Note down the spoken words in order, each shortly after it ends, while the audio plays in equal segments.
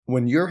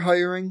When you're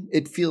hiring,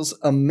 it feels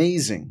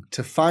amazing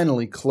to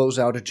finally close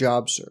out a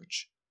job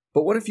search.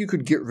 But what if you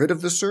could get rid of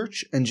the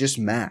search and just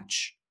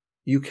match?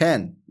 You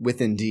can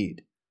with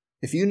Indeed.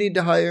 If you need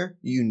to hire,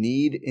 you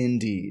need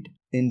Indeed.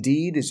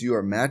 Indeed is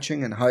your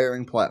matching and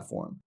hiring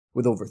platform.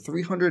 With over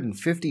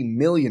 350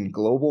 million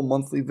global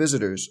monthly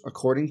visitors,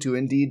 according to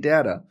Indeed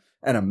data,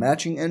 and a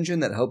matching engine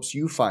that helps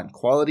you find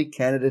quality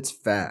candidates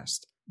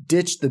fast.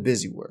 Ditch the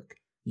busy work.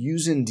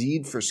 Use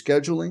Indeed for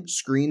scheduling,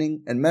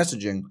 screening, and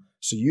messaging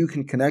so you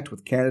can connect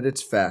with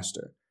candidates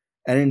faster.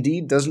 And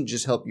Indeed doesn't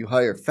just help you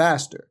hire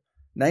faster.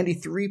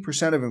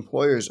 93% of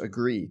employers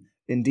agree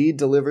Indeed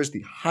delivers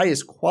the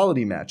highest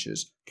quality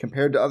matches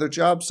compared to other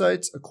job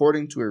sites,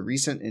 according to a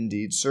recent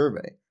Indeed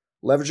survey.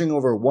 Leveraging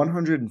over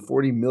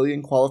 140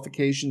 million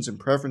qualifications and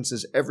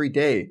preferences every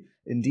day,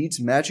 Indeed's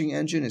matching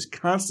engine is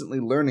constantly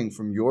learning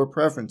from your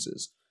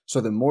preferences, so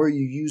the more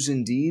you use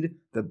Indeed,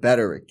 the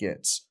better it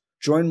gets.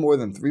 Join more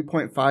than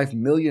 3.5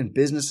 million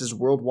businesses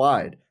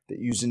worldwide that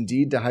use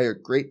Indeed to hire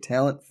great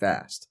talent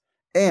fast.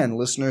 And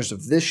listeners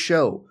of this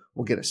show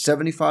will get a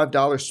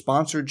 $75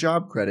 sponsored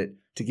job credit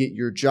to get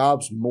your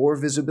jobs more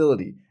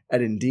visibility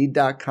at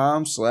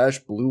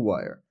Indeed.com/Blue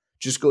Wire.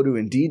 Just go to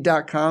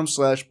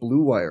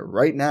Indeed.com/Blue Wire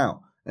right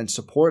now and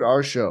support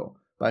our show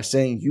by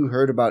saying you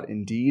heard about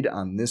Indeed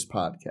on this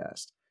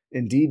podcast.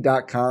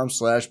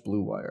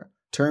 Indeed.com/Blue Wire.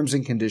 Terms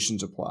and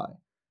conditions apply.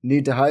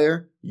 Need to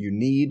hire? You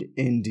need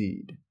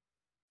Indeed.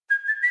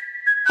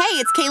 Hey,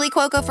 it's Kaylee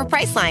Cuoco for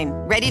Priceline.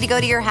 Ready to go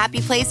to your happy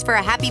place for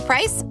a happy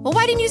price? Well,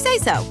 why didn't you say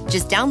so?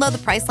 Just download the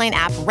Priceline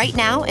app right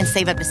now and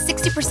save up to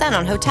 60%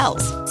 on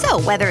hotels.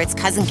 So whether it's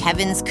Cousin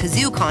Kevin's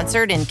Kazoo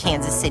Concert in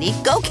Kansas City,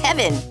 go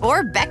Kevin,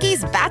 or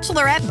Becky's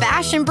Bachelorette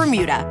Bash in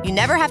Bermuda, you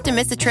never have to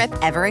miss a trip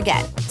ever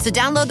again. So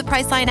download the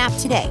Priceline app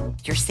today.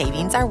 Your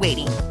savings are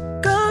waiting.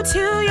 Go to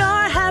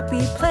your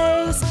happy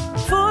place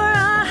for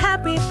a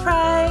happy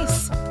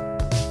price.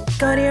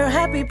 Go to your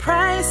happy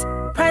price,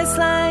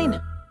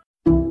 Priceline.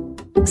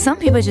 Some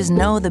people just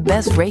know the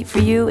best rate for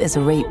you is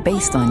a rate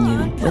based on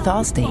you with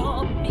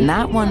Allstate.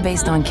 Not one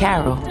based on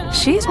Carol.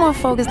 She's more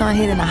focused on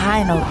hitting a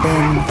high note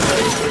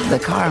than the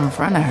car in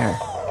front of her.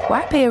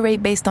 Why pay a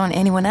rate based on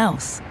anyone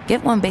else?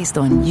 Get one based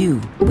on you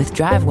with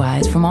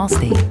DriveWise from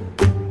Allstate.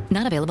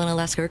 Not available in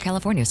Alaska or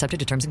California,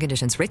 subject to terms and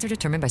conditions. Rates are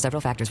determined by several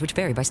factors, which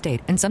vary by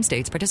state. In some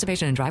states,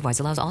 participation in DriveWise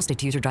allows Allstate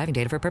to use your driving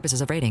data for purposes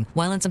of rating.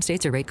 While in some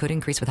states, your rate could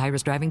increase with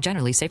high-risk driving.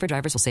 Generally, safer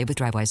drivers will save with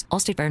DriveWise.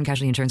 Allstate Fire and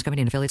Casualty Insurance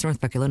Company and affiliates,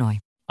 Northbrook, Illinois.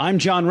 I'm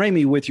John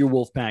Ramey with your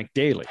Wolfpack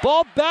Daily.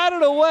 Ball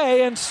batted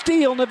away and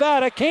steal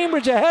Nevada.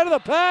 Cambridge ahead of the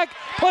pack,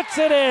 puts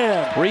it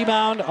in.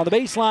 Rebound on the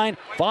baseline.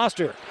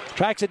 Foster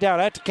tracks it down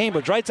out to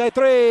Cambridge. Right side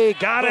three,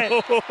 got it.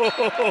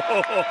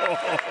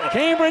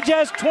 Cambridge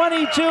has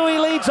 22. He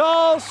leads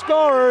all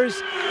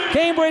scorers.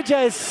 Cambridge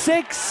has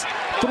 6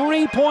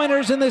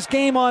 3-pointers in this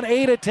game on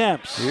 8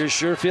 attempts. Here's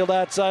Sherfield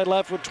outside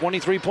left with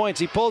 23 points.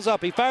 He pulls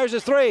up. He fires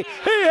his three.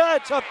 He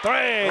hits a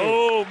three.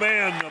 Oh,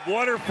 man. The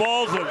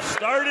Waterfalls have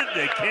started.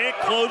 They can't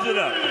close it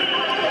up.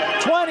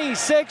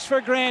 26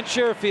 for Grant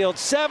Sherfield.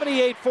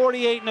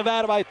 78-48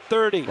 Nevada by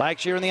 30.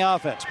 Blackshear in the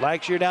offense.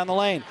 Blackshear down the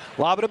lane.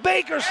 Lob it to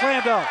Baker.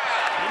 Slam dunk.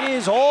 It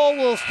is all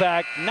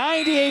Wolfpack.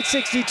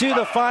 98-62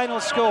 the final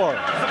score.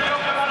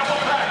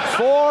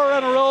 4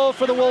 in a row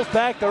for the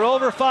Wolfpack. They're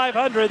over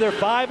 500. They're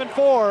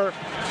 5-4.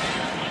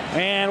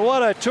 And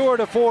what a tour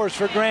de force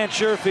for Grant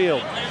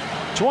Sherfield.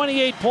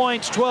 28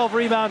 points, 12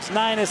 rebounds,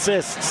 9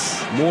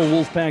 assists. More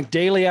Wolfpack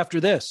Daily after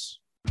this.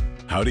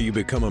 How do you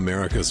become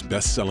America's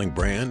best-selling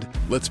brand?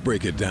 Let's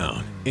break it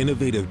down.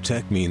 Innovative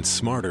tech means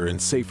smarter and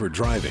safer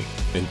driving.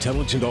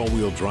 Intelligent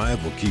all-wheel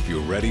drive will keep you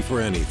ready for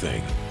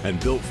anything.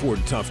 And built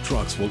Ford tough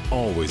trucks will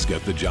always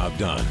get the job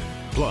done.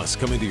 Plus,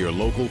 come into your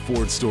local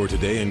Ford store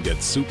today and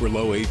get super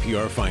low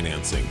APR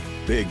financing,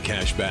 big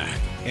cash back,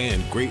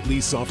 and great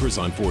lease offers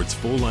on Ford's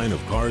full line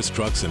of cars,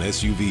 trucks, and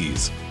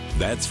SUVs.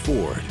 That's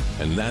Ford,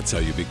 and that's how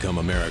you become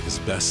America's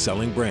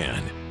best-selling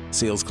brand.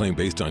 Sales claim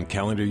based on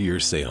calendar year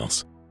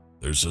sales.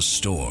 There's a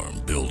storm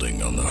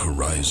building on the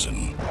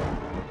horizon.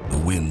 The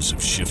winds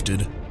have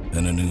shifted,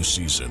 and a new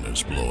season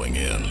is blowing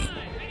in.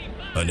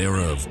 An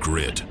era of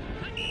grit,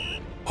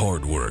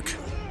 hard work,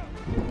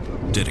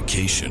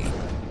 dedication,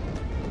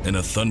 and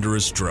a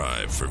thunderous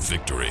drive for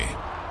victory.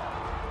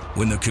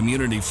 When the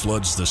community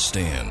floods the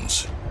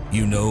stands,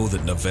 you know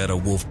that Nevada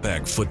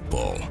Wolfpack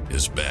football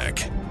is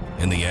back,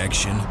 and the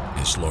action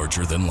is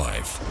larger than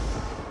life.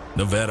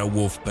 Nevada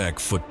Wolfpack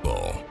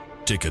football.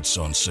 Tickets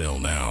on sale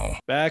now.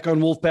 Back on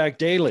Wolfpack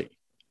Daily.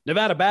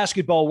 Nevada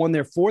basketball won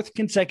their 4th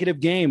consecutive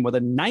game with a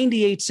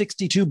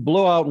 98-62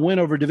 blowout win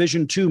over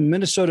Division II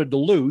Minnesota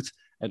Duluth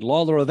at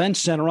Lawler Event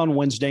Center on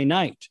Wednesday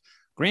night.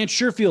 Grant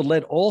Sherfield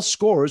led all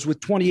scorers with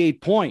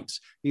 28 points.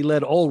 He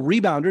led all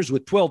rebounders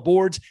with 12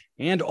 boards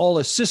and all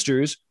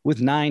assisters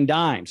with 9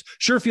 dimes.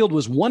 Sherfield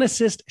was 1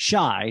 assist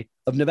shy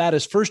of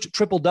Nevada's first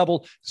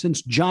triple-double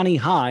since Johnny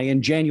High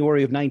in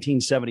January of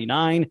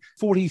 1979,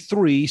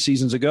 43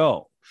 seasons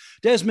ago.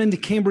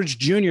 Desmond Cambridge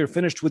Jr.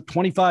 finished with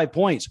 25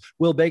 points.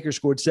 Will Baker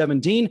scored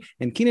 17,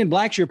 and Keenan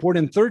Blackshear poured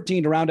in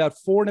 13 to round out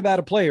 4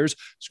 Nevada players,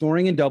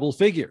 scoring in double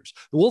figures.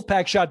 The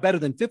Wolfpack shot better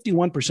than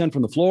 51%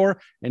 from the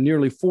floor and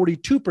nearly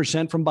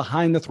 42% from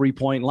behind the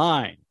three-point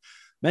line.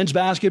 Men's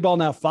basketball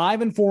now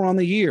 5-4 on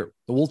the year.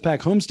 The Wolfpack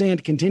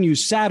homestand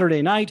continues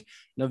Saturday night.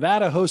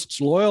 Nevada hosts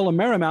Loyola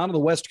Marymount of the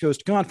West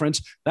Coast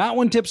Conference. That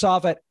one tips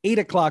off at 8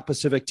 o'clock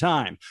Pacific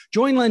time.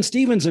 Join Len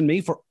Stevens and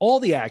me for all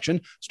the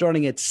action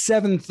starting at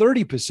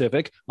 7:30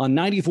 Pacific on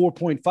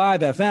 94.5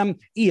 FM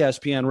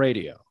ESPN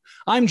Radio.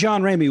 I'm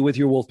John Ramey with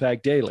your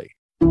Wolfpack Daily.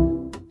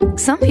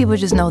 Some people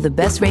just know the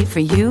best rate for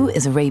you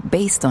is a rate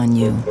based on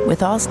you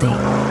with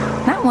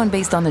Allstate. Not one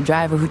based on the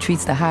driver who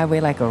treats the highway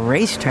like a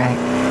racetrack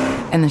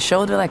and the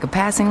shoulder like a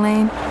passing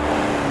lane.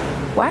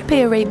 Why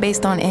pay a rate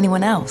based on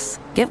anyone else?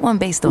 Get one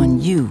based on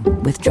you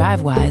with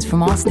DriveWise from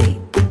Allstate.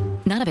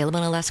 Not available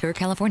in Alaska or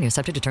California,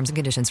 subject to terms and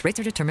conditions. Rates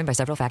are determined by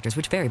several factors,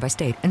 which vary by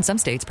state. In some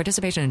states,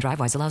 participation in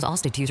DriveWise allows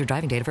Allstate to use your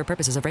driving data for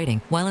purposes of rating.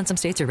 While in some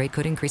states, your rate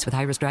could increase with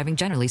high-risk driving.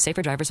 Generally,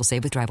 safer drivers will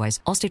save with DriveWise.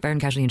 Allstate Fire and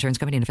Casualty Insurance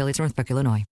Company and affiliates, Northbrook, Illinois.